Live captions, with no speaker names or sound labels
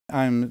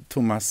I'm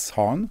Thomas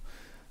Hahn.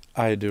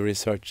 I do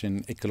research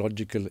in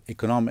ecological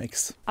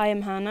economics. I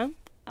am Hannah.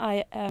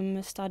 I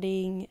am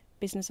studying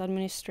business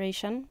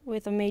administration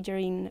with a major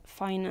in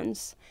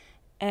finance,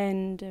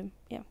 and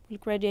we'll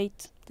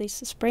graduate this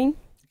spring.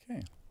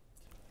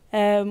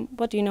 Okay.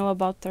 What do you know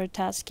about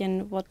ThirdTask,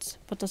 and what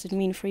does it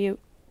mean for you?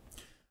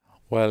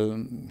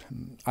 Well,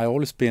 I've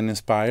always been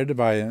inspired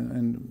by,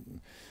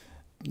 and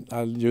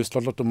I'll use a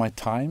lot of my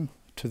time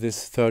to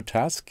this third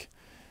task.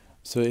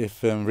 So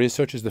if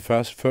research is the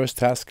first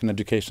task and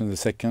education is the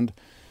second,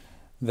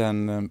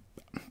 then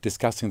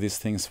discussing these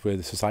things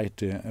with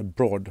society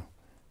abroad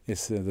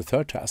is the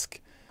third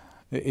task.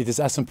 It is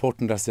as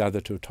important as the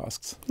other two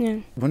tasks. Yeah.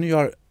 When you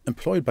are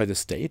employed by the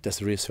state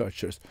as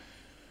researchers,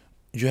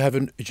 you have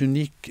a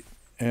unique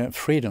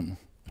freedom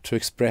to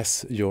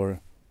express your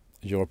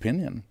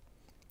opinion.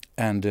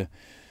 And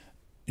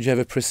you have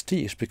a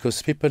prestige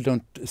because people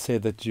don't say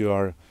that you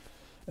are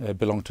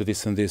belong to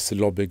this and this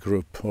lobby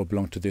group or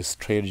belong to this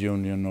trade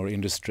union or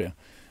industry.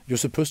 You're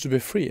supposed to be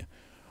free.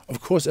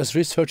 Of course, as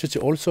researchers,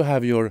 you also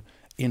have your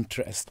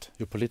interest,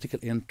 your political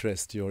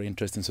interest, your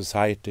interest in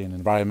society, in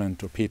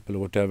environment or people or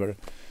whatever.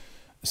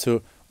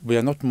 So we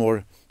are not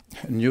more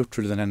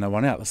neutral than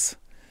anyone else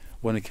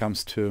when it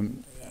comes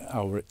to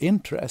our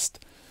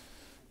interest.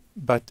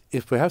 But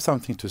if we have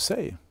something to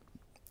say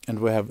and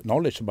we have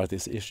knowledge about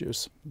these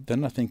issues,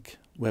 then I think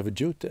we have a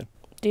duty.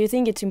 Do you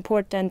think it's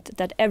important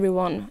that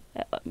everyone,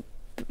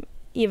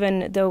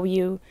 even though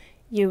you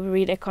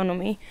read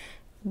economy,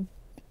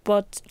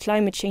 what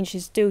climate change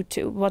is due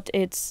to, what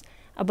it's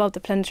about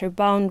the planetary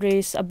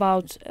boundaries,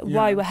 about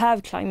why we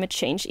have climate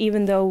change,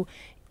 even though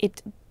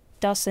it's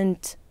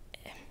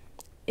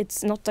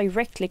not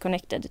directly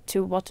connected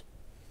to what,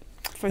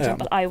 for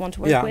example, I want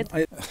to work with?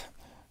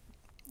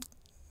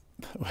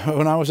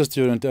 When I was a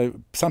student,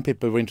 some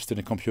people were interested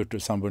in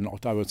computers, some were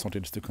not. I was not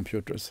interested in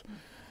computers.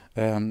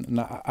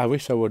 I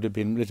wish I would have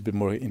been a little bit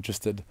more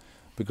interested,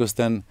 because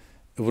then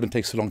it wouldn't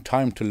take so long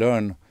time to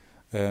learn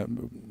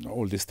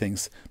all these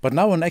things. But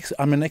now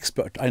I'm an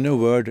expert. I know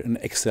Word and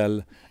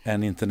Excel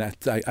and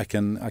Internet. I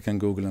can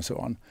Google and so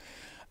on.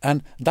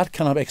 And that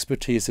kind of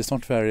expertise is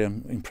not very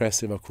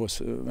impressive, of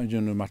course.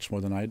 You know much more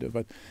than I do.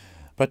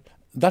 But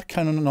that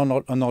kind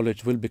of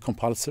knowledge will be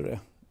compulsory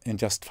in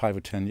just 5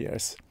 or 10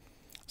 years.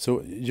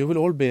 So you will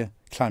all be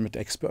climate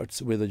experts,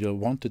 whether you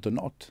want it or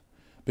not,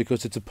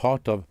 because it's a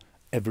part of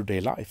everyday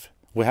life.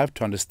 We have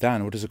to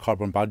understand what is a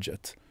carbon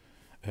budget,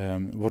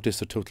 what is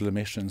the total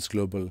emissions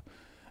global,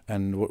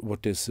 and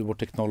what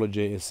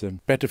technology is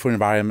better for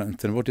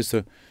environment, and what is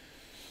a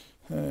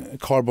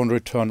carbon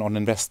return on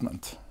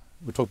investment.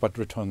 We talk about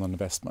return on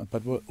investment,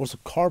 but also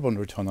carbon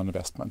return on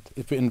investment.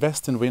 If we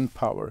invest in wind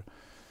power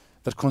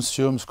that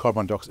consumes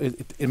carbon dioxide,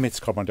 it emits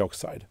carbon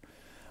dioxide.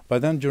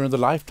 But then during the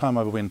lifetime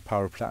of a wind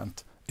power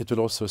plant, it will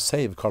also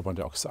save carbon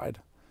dioxide.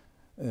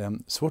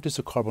 So what is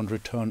a carbon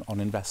return on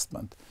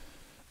investment?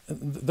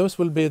 Those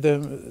will be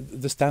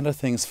the standard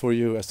things for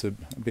you as a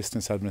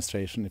business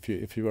administration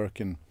if you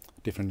work in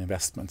different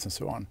investments and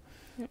so on.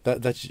 Yeah.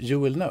 That you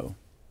will know,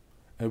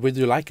 whether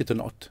you like it or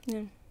not.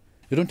 Yeah.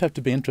 You don't have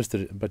to be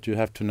interested, but you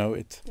have to know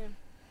it. Yeah.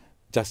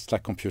 Just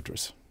like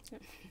computers. Yeah.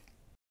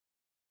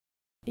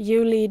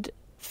 You lead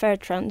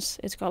FairTrans,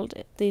 it's called,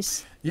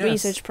 this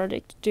research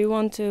project. Do you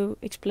want to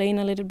explain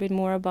a little bit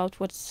more about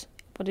what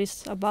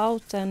it's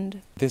about?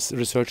 And this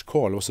research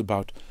call was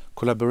about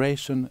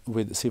collaboration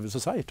with civil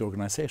society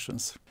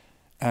organizations.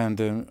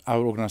 And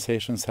our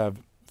organizations have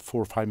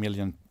 4 or 5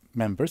 million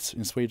members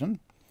in Sweden.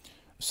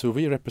 So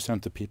we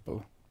represent the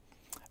people.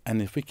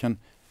 And if we can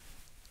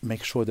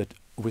make sure that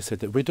we say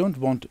that we don't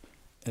want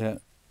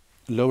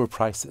lower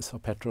prices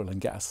of petrol and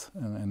gas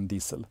and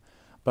diesel,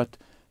 but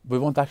we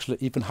want actually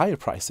even higher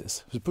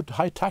prices. We put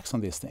high tax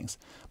on these things,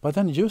 but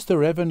then use the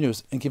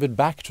revenues and give it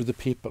back to the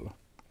people.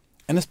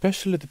 And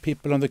especially the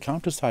people on the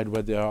countryside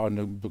where they are on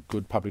a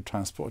good public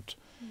transport.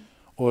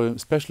 Or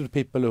especially the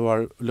people who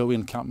are low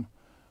income,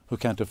 who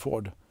can't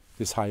afford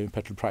these high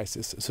petrol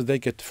prices. So they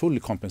get fully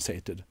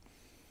compensated,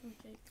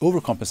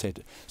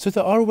 overcompensated. So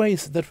there are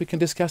ways that we can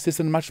discuss this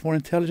in a much more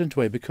intelligent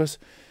way, because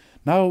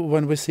now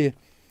when we see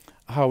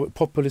how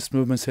populist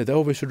movements say,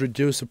 oh, we should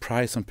reduce the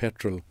price on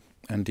petrol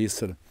and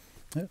diesel,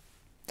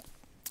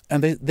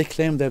 and they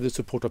claim they have the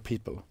support of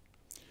people.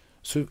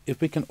 So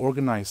if we can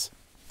organize,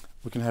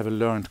 we can have a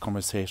learned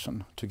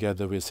conversation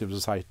together with civil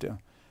society,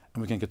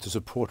 and we can get the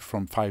support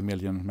from 5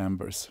 million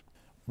members.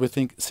 We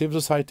think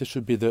civil society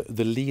should be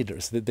the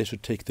leaders, that they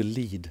should take the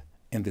lead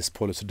in this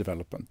policy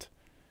development.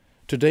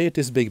 Today it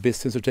is big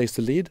business who takes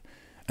the lead,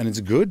 and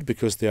it's good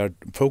because they are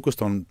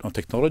focused on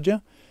technology,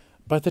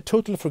 but they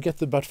totally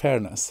forget about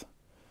fairness.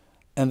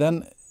 And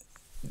then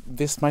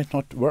this might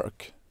not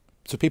work.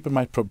 So people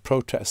might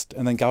protest,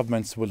 and then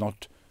governments will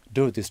not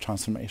do this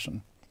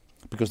transformation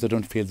because they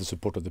don't feel the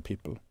support of the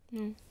people.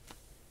 Mm.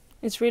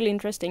 It's really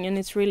interesting, and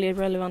it's really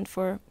relevant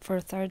for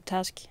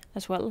ThirdTask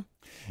as well.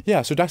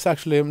 Yeah, so that's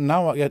actually,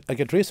 now I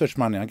get research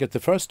money. I get the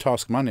first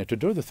task money to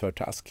do the third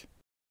task.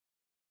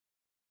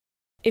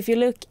 If you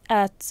look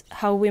at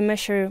how we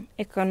measure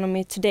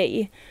economy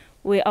today,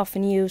 we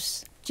often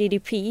use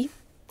GDP,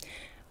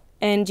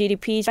 and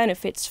GDP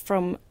benefits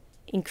from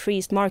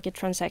increased market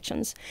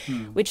transactions,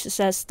 which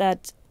says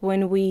that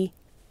when we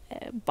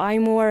buy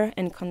more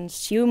and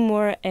consume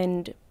more,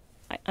 and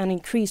an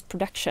increased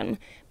production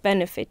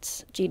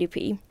benefits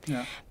GDP.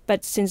 Yeah.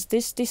 But since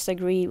this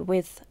disagree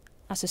with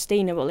a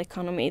sustainable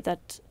economy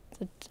that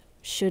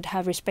should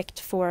have respect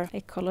for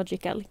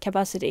ecological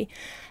capacity,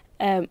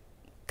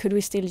 could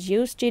we still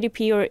use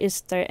GDP, or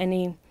is there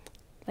any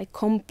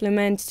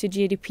complement to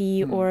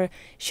GDP, or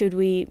should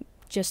we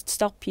just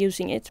stop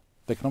using it?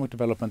 The economic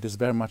development is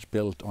very much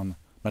built on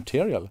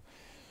material.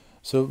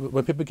 So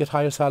when people get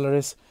higher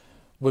salaries,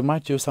 we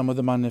might use some of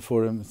the money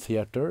for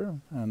theatre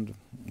and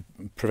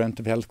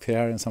preventive health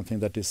care and something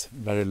that is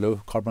very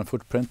low carbon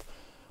footprint.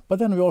 But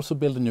then we also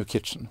build a new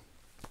kitchen,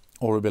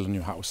 or we build a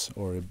new house,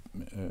 or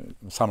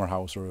a summer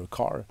house, or a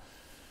car.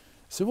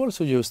 So we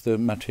also use the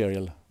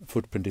material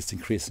footprint is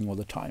increasing all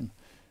the time.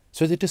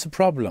 So it is a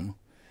problem.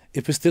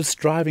 If we're still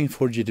striving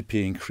for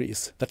GDP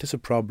increase, that is a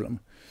problem.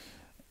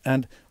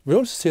 And we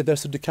also see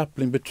there's a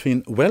decoupling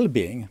between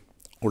well-being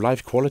or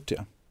life quality,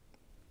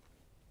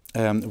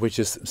 which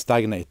is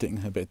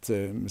stagnating a bit.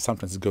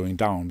 Sometimes it's going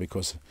down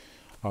because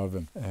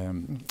of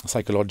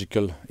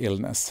psychological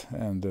illness.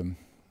 And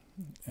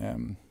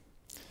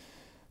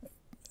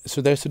so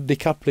there's a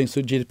decoupling.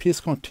 So GDP is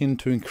continuing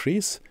to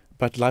increase,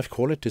 but life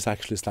quality is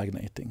actually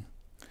stagnating.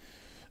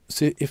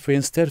 So if we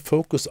instead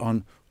focus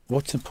on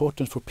what's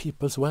important for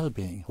people's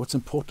well-being, what's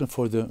important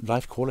for the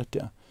life quality,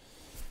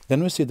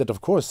 then we see that,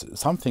 of course,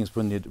 some things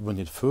we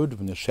need food,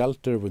 we need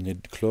shelter, we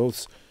need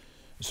clothes.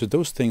 So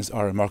those things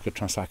are market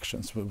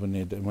transactions. We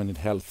need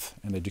health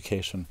and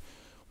education,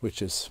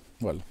 which is,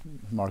 well,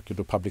 market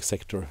or public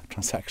sector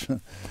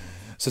transaction.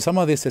 So some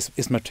of this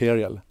is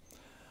material.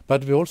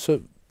 But we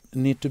also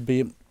need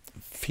to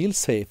feel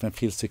safe and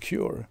feel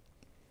secure.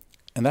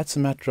 And that's a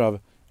matter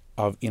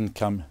of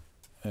income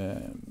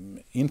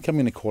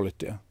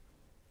inequality,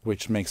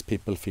 which makes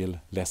people feel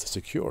less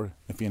secure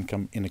if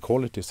income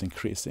inequality is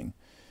increasing.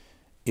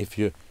 If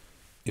you're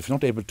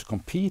not able to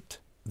compete,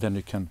 then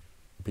you can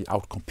be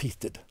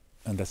outcompeted,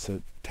 and that's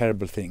a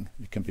terrible thing.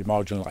 You can be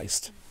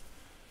marginalized.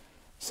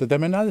 So there are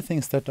many other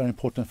things that are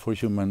important for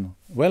human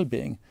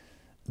well-being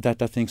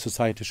that I think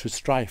society should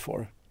strive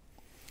for.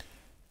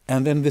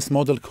 And then this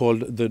model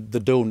called the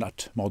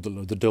donut model,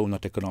 or the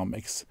donut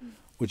economics,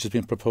 which has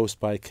been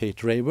proposed by Kate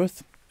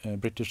Raworth, a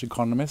British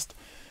economist.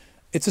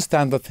 It's a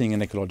standard thing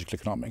in ecological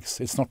economics.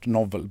 It's not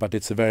novel, but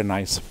it's a very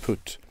nice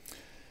put.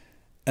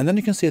 And then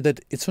you can see that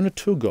it's only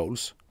two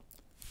goals.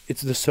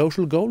 It's the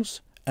social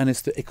goals and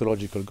it's the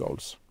ecological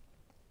goals.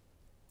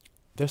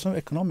 There's no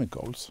economic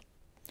goals.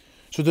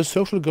 So the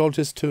social goals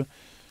is to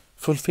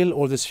fulfill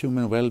all this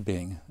human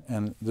well-being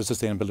and the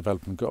sustainable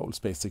development goals,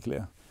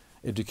 basically.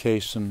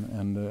 Education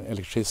and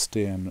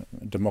electricity and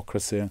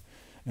democracy,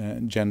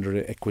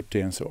 gender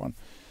equity and so on.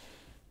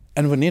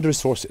 And we need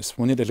resources.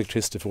 We need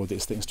electricity for all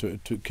these things to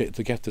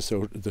get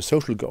the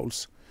social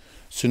goals.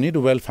 So you need a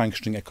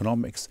well-functioning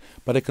economics.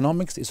 But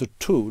economics is a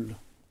tool. And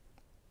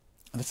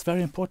that's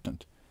very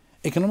important.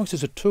 Economics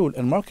is a tool,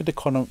 and market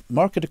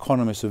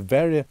economy is a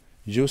very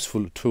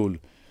useful tool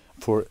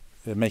for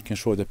making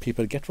sure that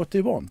people get what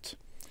they want.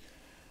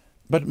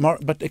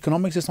 But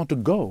economics is not a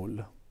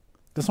goal.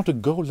 There's not a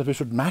goal that we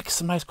should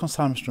maximize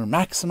consumption or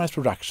maximize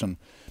production,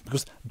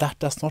 because that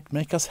does not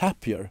make us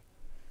happier.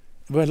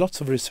 There are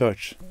lots of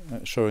research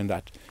showing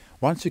that.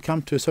 Once you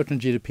come to a certain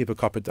GDP per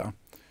capita,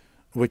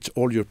 which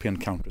all European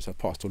countries have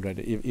passed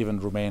already, even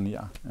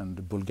Romania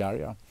and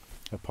Bulgaria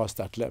have passed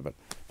that level,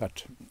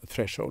 that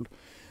threshold,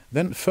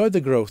 then further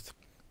growth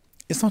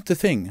is not the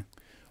thing.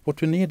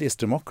 What we need is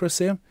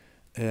democracy,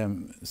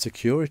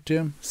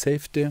 security,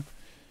 safety,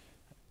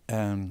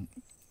 and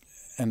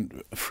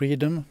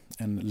freedom,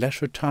 and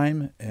leisure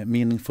time,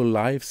 meaningful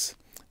lives,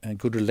 and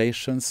good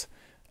relations,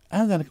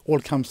 and then it all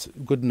comes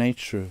good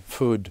nature,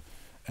 food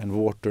and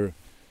water.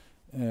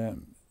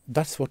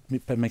 That's what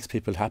makes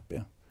people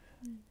happy.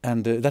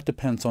 And that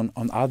depends on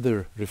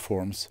other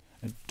reforms,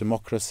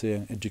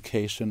 democracy,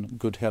 education,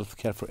 good health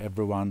care for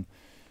everyone,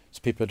 so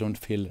people don't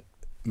feel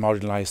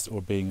marginalized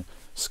or being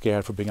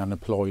scared for being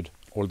unemployed.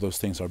 All those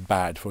things are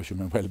bad for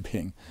human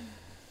well-being.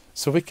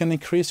 So we can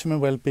increase human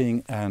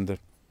well-being and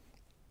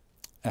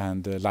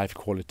life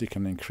quality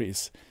can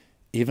increase,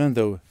 even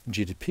though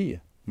GDP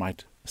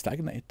might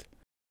stagnate.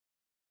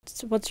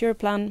 So what's your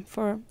plan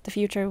for the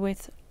future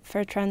with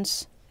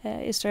FairTrans?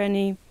 Is there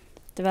any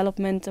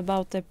development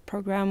about the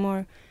program,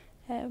 or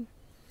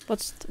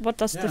what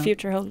does the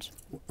future hold?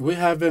 We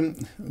are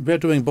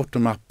doing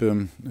bottom-up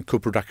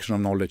co-production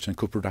of knowledge and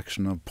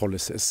co-production of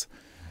policies.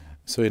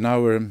 So in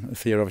our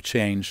theory of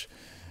change,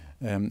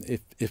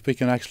 if we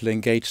can actually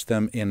engage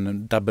them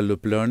in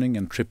double-loop learning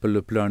and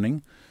triple-loop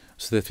learning,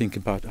 so they think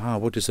about,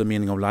 what is the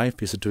meaning of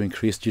life? Is it to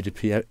increase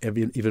GDP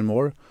even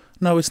more?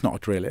 No, it's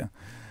not really.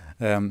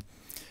 So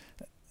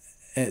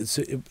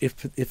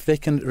if they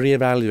can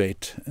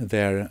reevaluate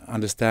their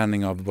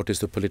understanding of what is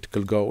the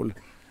political goal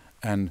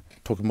and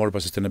talk more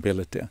about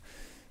sustainability,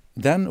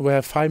 then we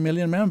have 5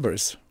 million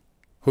members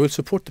who will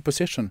support the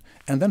position.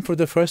 And then for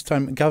the first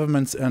time,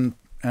 governments and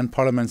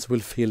parliaments will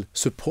feel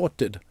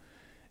supported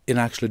in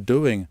actually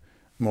doing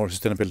more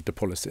sustainability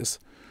policies.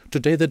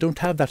 Today they don't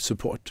have that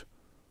support,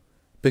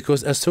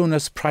 because as soon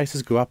as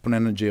prices go up on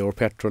energy or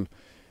petrol,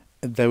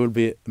 there will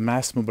be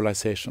mass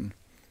mobilization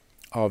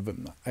of,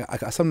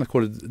 I sometimes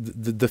call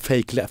it the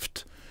fake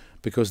left,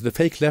 because the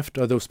fake left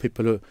are those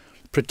people who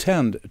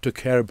pretend to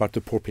care about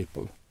the poor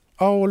people.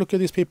 Oh, look at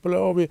these people.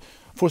 Oh,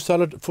 for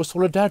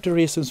solidarity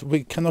reasons,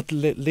 we cannot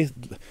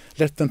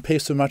let them pay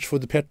so much for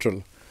the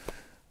petrol.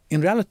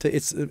 In reality,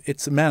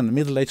 it's men,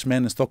 middle-aged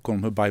men in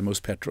Stockholm, who buy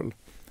most petrol.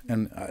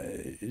 And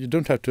you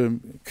don't have to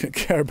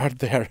care about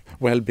their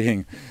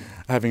well-being,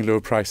 having low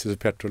prices of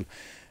petrol.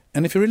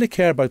 And if you really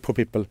care about poor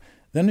people,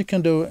 then you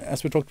can do,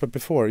 as we talked about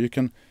before, you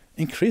can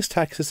increase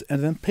taxes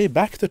and then pay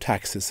back the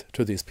taxes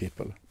to these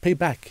people. Pay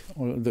back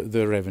all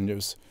the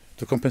revenues,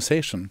 the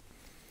compensation.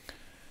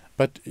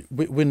 But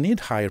we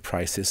need higher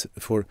prices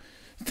for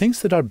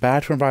things that are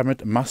bad for the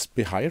environment. Must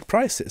be higher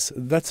prices.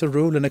 That's a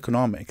rule in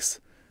economics.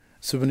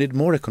 So we need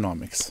more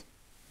economics.